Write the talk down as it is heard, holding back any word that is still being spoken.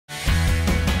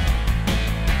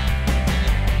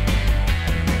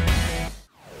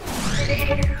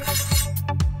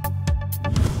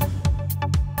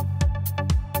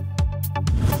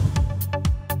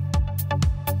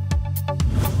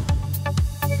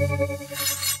I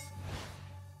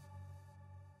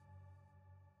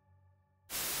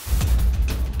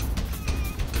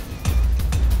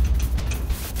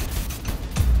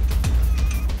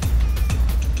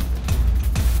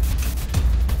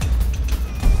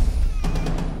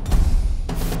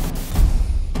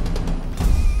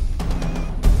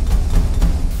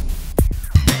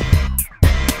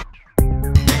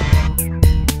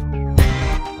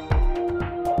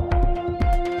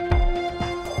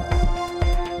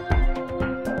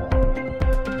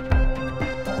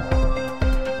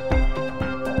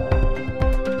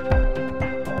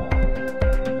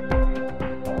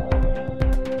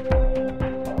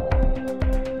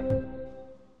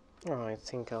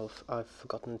think I've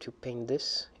forgotten to paint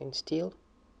this in steel.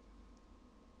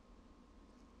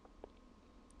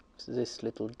 It's this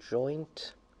little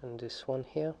joint and this one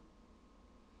here.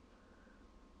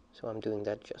 So I'm doing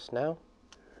that just now.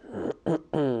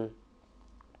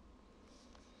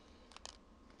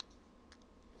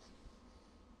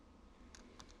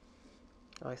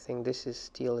 I think this is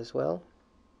steel as well.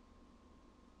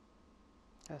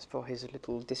 As for his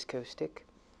little disco stick,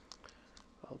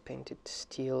 I'll paint it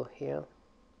steel here.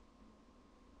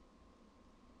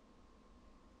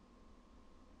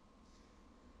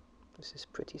 This is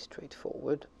pretty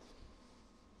straightforward.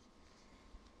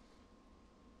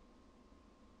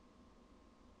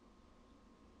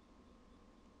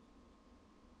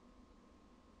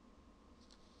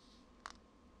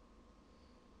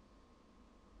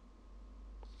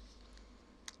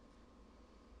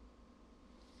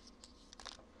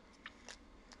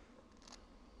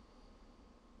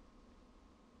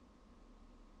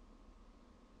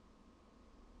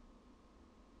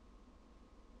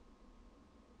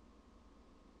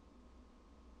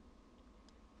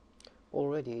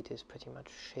 Already it is pretty much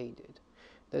shaded.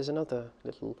 There's another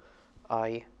little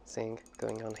eye thing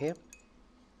going on here,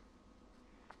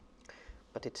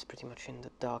 but it's pretty much in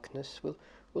the darkness.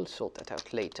 We'll sort that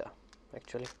out later,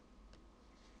 actually.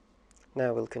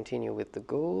 Now we'll continue with the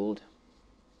gold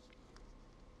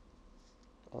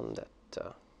on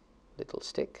that little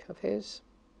stick of his.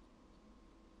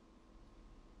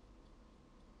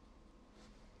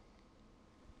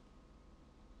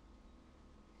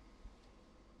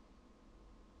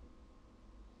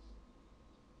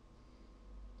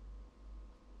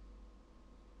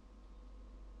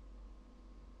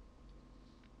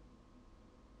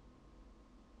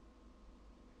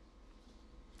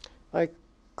 I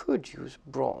could use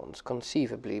bronze,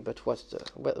 conceivably, but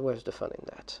where's the fun in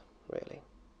that, really?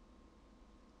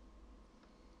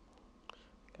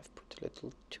 I've put a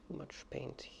little too much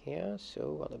paint here,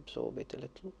 so I'll absorb it a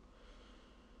little.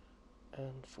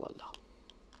 And voila.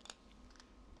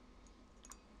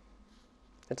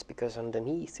 That's because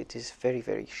underneath it is very,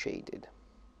 very shaded.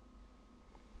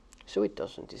 So it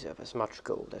doesn't deserve as much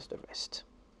gold as the rest.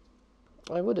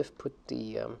 I would have put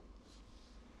the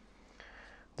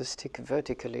stick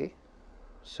vertically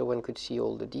so one could see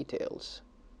all the details,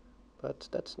 but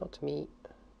that's not me.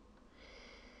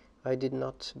 I did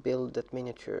not build that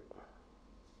miniature.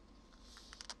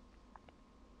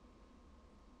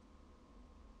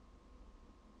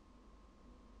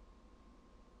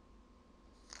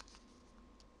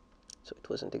 So it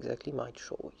wasn't exactly my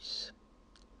choice.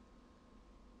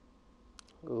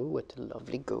 Oh, what a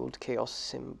lovely gold chaos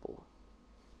symbol.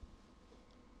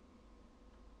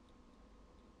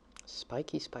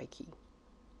 Spiky, spiky.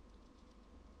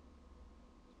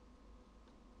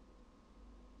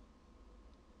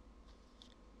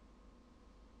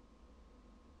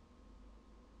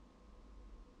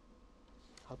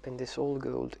 I'll paint this all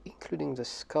gold, including the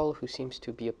skull, who seems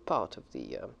to be a part of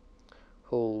the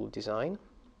whole design.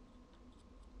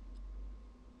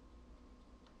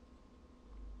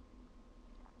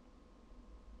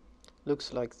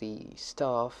 Looks like the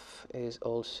staff is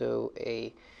also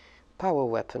a power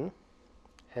weapon,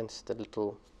 hence the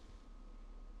little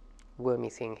wormy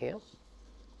thing here.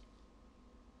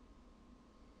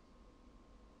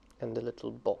 And the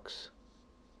little box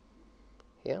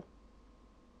here.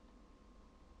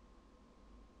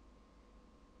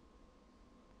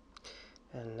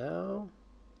 And now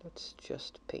let's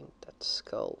just paint that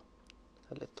skull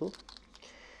a little.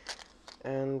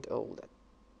 And oh, that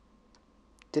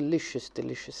delicious,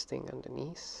 delicious thing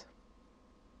underneath.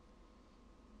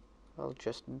 I'll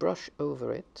just brush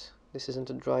over it. This isn't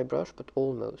a dry brush, but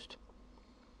almost.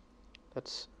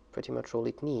 That's pretty much all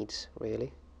it needs,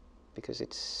 really, because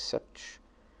it's so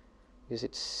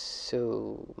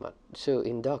much, so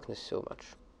in darkness so much.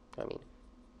 I mean,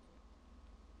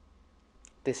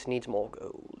 this needs more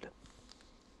gold.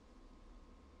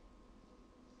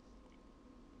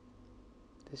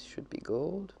 This should be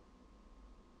gold.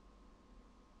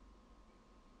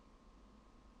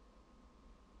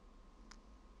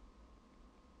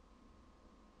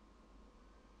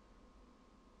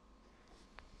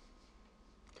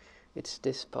 It's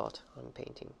this part I'm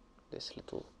painting, this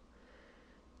little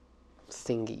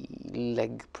thingy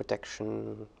leg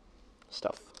protection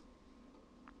stuff.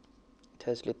 It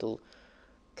has little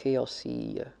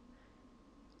chaosy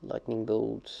lightning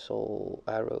bolts or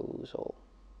arrows, or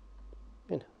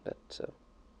you know,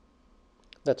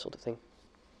 that sort of thing.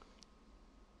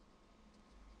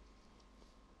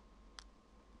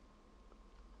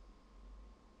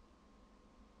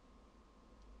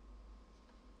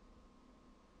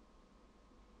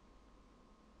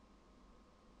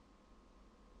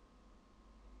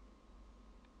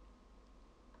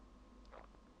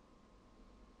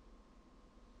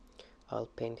 I'll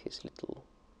paint his little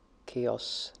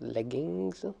chaos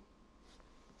leggings.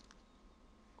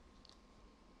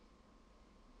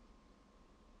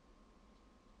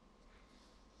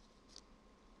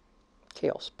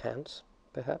 Chaos pants,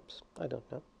 perhaps, I don't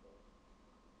know.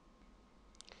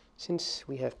 Since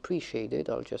we have pre-shaded,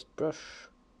 I'll just brush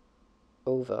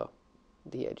over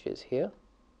the edges here.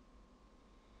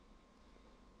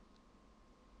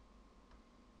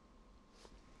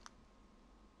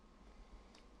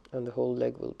 And the whole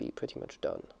leg will be pretty much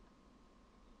done.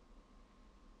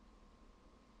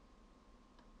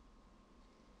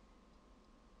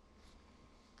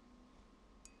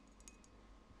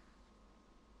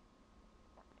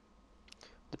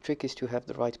 The trick is to have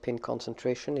the right paint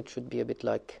concentration. It should be a bit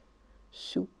like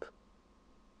soup,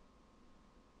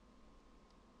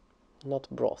 not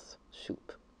broth,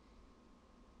 soup.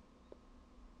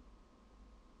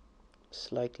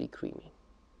 Slightly creamy.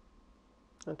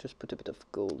 I'll just put a bit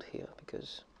of gold here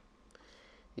because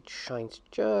it shines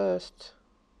just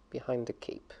behind the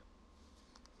cape.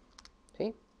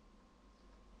 See?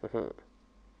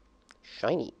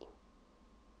 Shiny.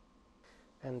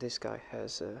 And this guy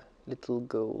has a little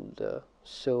gold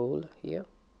sole here.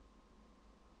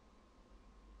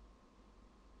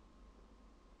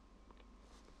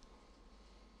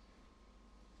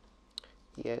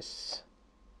 Yes,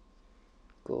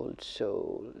 gold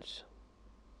soles.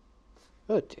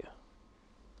 Oh dear,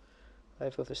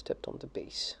 I've overstepped on the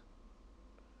base.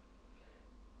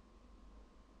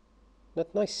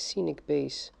 That nice scenic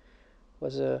base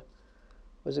was a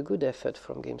good effort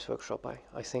from Games Workshop,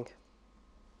 I think.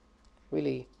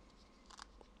 Really,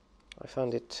 I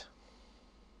found it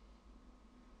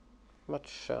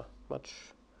much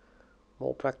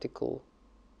more practical,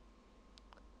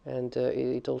 and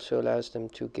it also allows them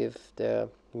to give their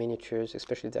miniatures,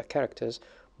 especially their characters,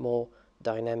 more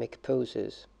dynamic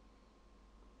poses.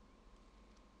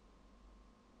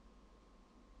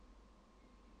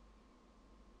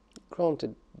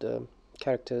 Granted, the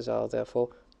characters are therefore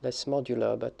less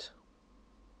modular, but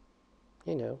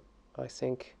you know, I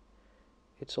think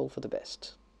it's all for the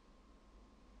best,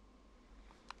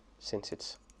 since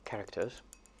it's characters.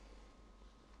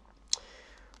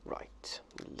 Right,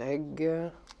 leg,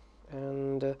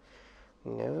 and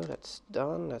no, that's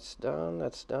done, that's done,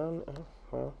 that's done.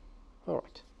 Well, all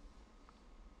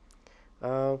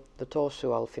right. The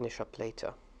torso I'll finish up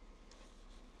later.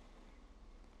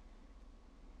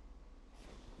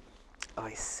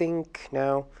 I think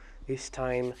now it's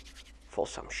time for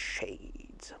some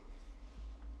shades.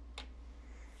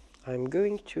 I'm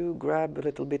going to grab a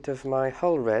little bit of my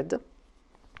Hull Red.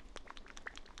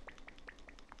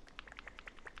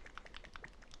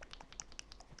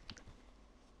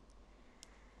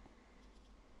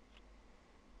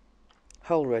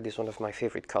 Hull Red is one of my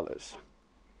favorite colors.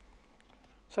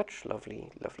 Such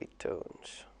lovely, lovely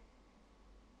tones.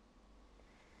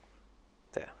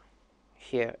 There.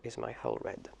 Here is my Hull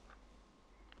Red.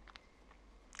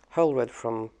 Hull Red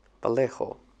from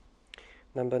Vallejo,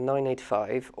 number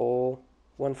 985 or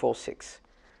 146,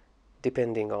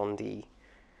 depending on the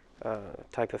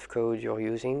type of code you're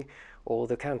using or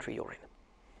the country you're in.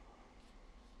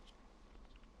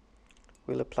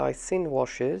 We'll apply thin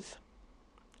washes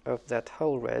of that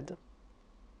Hull Red,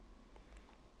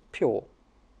 pure,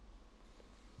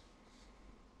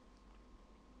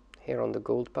 here on the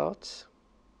gold parts.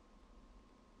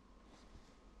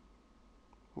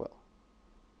 Well,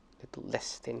 a little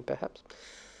less thin perhaps.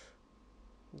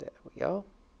 There we are.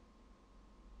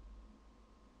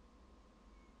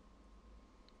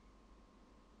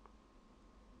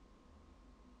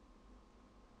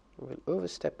 We'll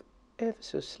overstep ever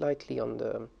so slightly on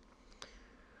the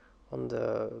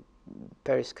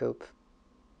periscope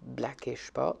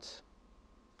blackish parts,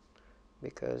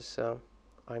 because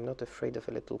I'm not afraid of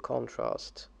a little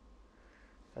contrast,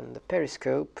 and the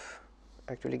periscope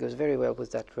actually goes very well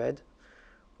with that red.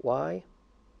 Why?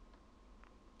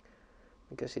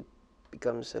 Because it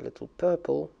becomes a little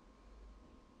purple.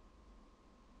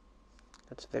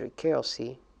 That's very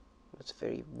chaosy, that's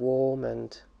very warm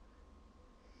and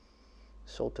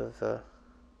sort of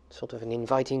an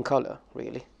inviting color,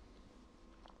 really.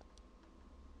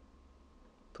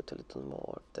 Put a little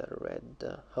more of the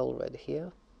red, hull red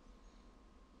here.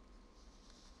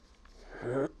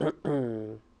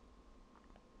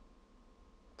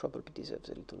 Probably deserves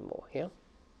a little more here.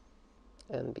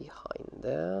 And behind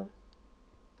there,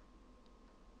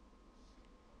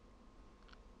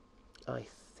 I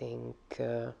think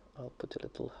I'll put a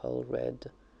little hull red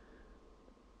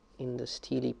in the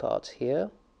steely parts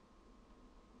here,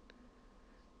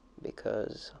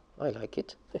 because I like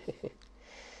it.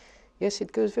 Yes,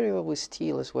 it goes very well with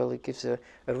steel as well. It gives a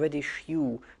reddish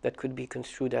hue that could be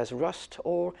construed as rust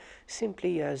or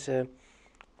simply as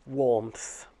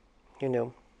warmth. You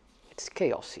know, it's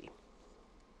chaosy.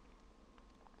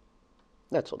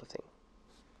 That sort of thing.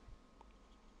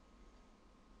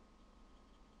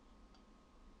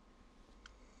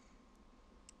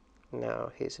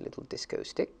 Now here's a little disco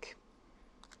stick.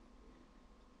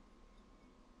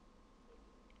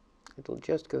 It'll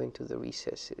just go into the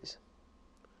recesses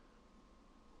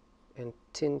and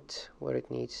tint where it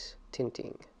needs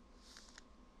tinting.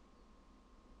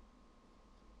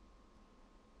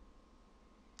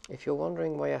 If you're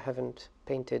wondering why I haven't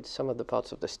painted some of the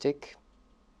parts of the stick,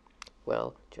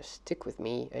 well, just stick with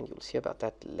me and you'll see about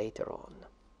that later on.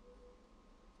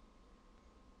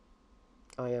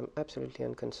 I am absolutely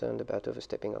unconcerned about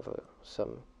overstepping over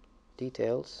some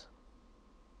details.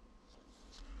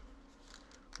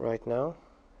 Right now,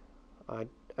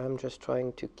 I'm just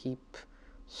trying to keep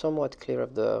somewhat clear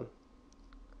of the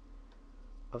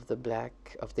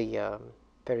black of the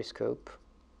periscope,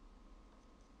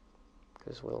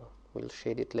 because we'll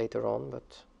shade it later on,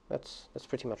 but that's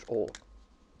pretty much all.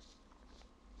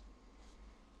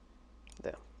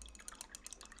 There.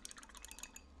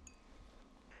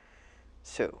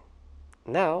 So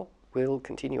now we'll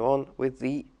continue on with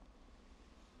the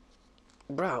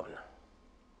brown.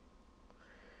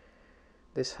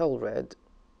 This hull red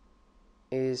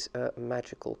is a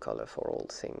magical color for all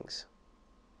things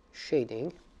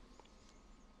shading.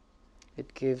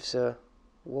 It gives a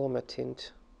warmer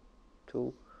tint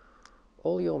to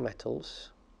all your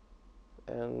metals,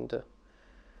 and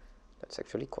that's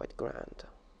actually quite grand.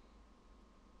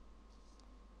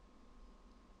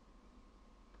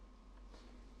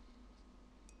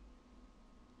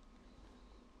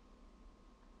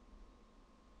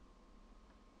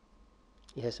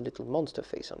 He has a little monster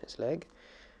face on his leg,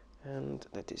 and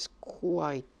that is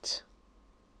quite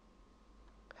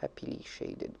happily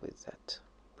shaded with that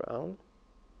brown.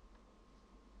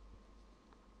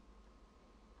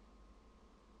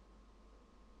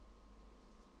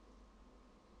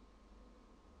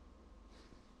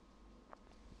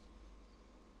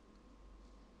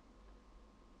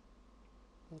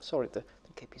 I'm sorry, the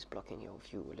cape is blocking your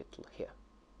view a little here.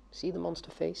 See the monster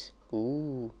face?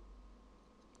 Ooh.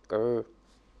 Grr.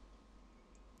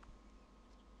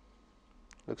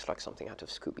 Looks like something out of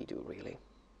Scooby-Doo, really.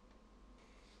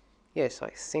 Yes,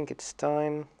 I think it's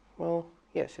time, well,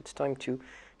 yes, it's time to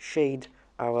shade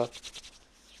our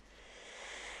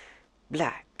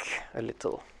black a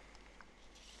little.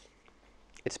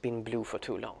 It's been blue for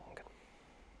too long.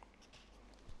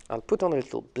 I'll put on a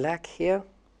little black here,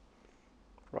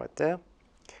 right there.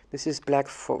 This is black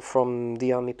from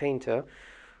the Army Painter,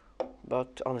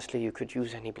 but honestly you could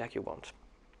use any black you want.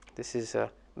 This is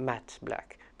a matte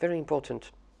black. Very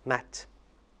important, matte.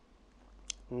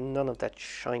 None of that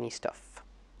shiny stuff.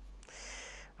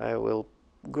 I will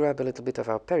grab a little bit of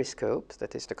our periscope,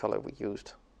 that is the color we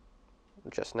used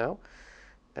just now,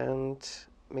 and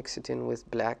mix it in with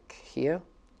black here,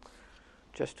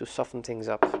 just to soften things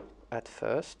up at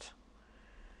first.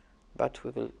 But we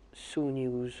will soon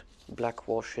use black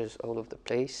washes all over the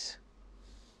place.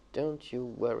 Don't you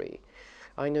worry.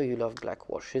 I know you love black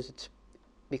washes, it's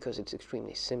because it's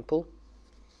extremely simple.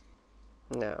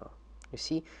 Now, you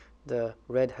see, the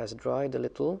red has dried a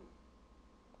little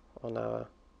on our,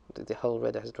 the hull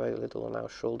red has dried a little on our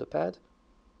shoulder pad.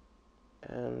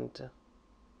 And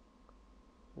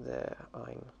there,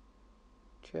 I'm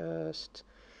just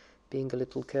being a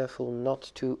little careful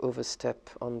not to overstep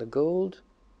on the gold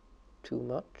too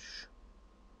much.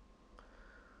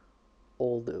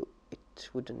 Although it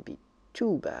wouldn't be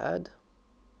too bad,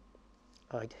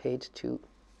 I'd hate to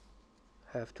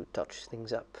have to touch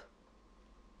things up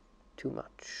too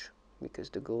much, because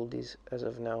the gold is, as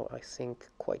of now, I think,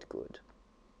 quite good.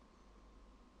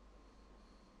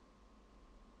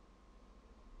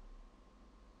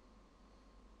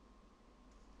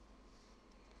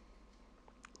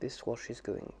 This wash is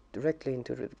going directly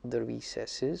into the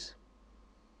recesses.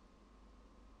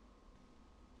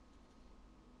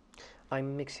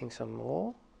 I'm mixing some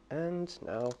more, and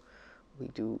now we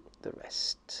do the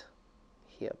rest.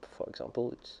 Here, for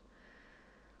example, it's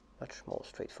much more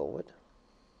straightforward.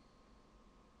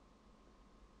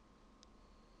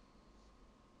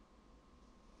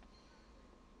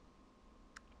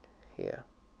 Here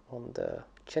on the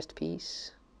chest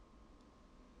piece,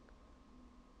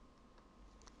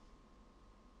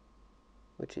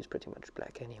 which is pretty much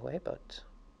black anyway, but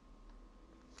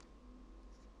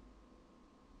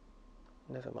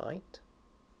never mind.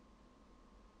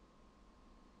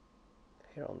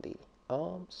 Here on the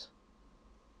arms,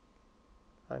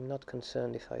 I'm not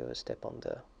concerned if I overstep on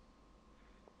the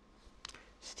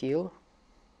steel,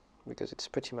 because it's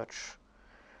pretty much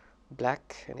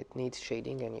black and it needs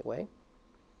shading anyway.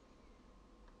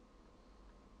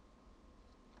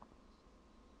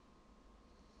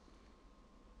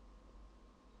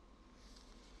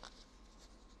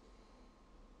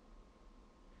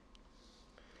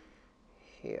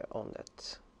 Here on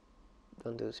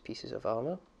those pieces of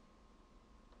armor,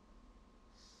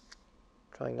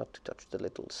 trying not to touch the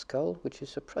little skull, which is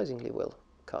surprisingly well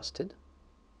casted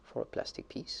for a plastic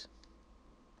piece.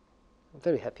 I'm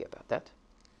very happy about that.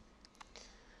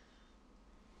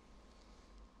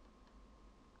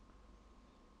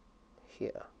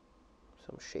 Here,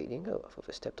 some shading. Oh, I've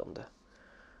overstepped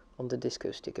on the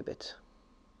disco stick a bit.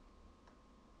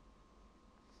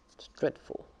 It's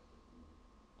dreadful.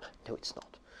 No, it's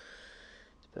not.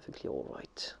 It's perfectly all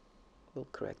right. We'll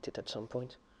correct it at some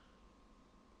point.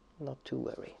 Not to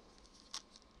worry.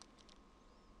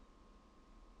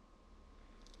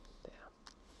 There.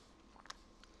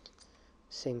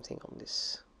 Same thing on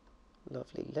this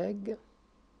lovely leg.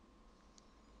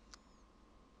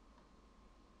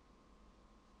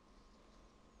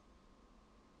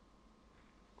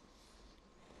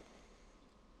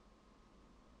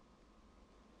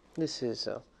 This is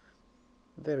a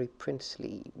very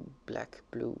princely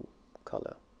black-blue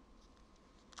color.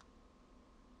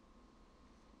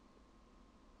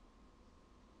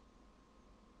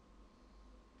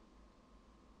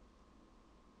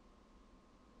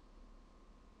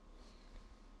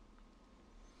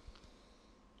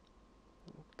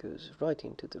 It goes right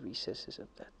into the recesses of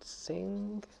that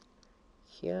thing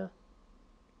here.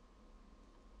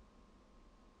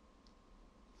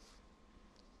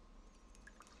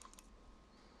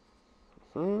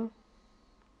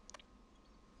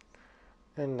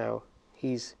 And now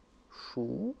his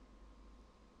shoe.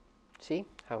 See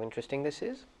how interesting this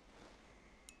is?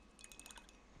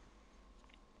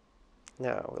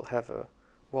 Now we'll have a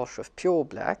wash of pure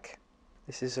black.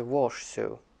 This is a wash,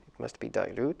 so it must be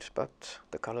dilute, but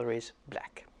the color is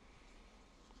black.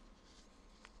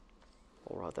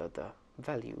 Or rather, the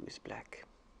value is black.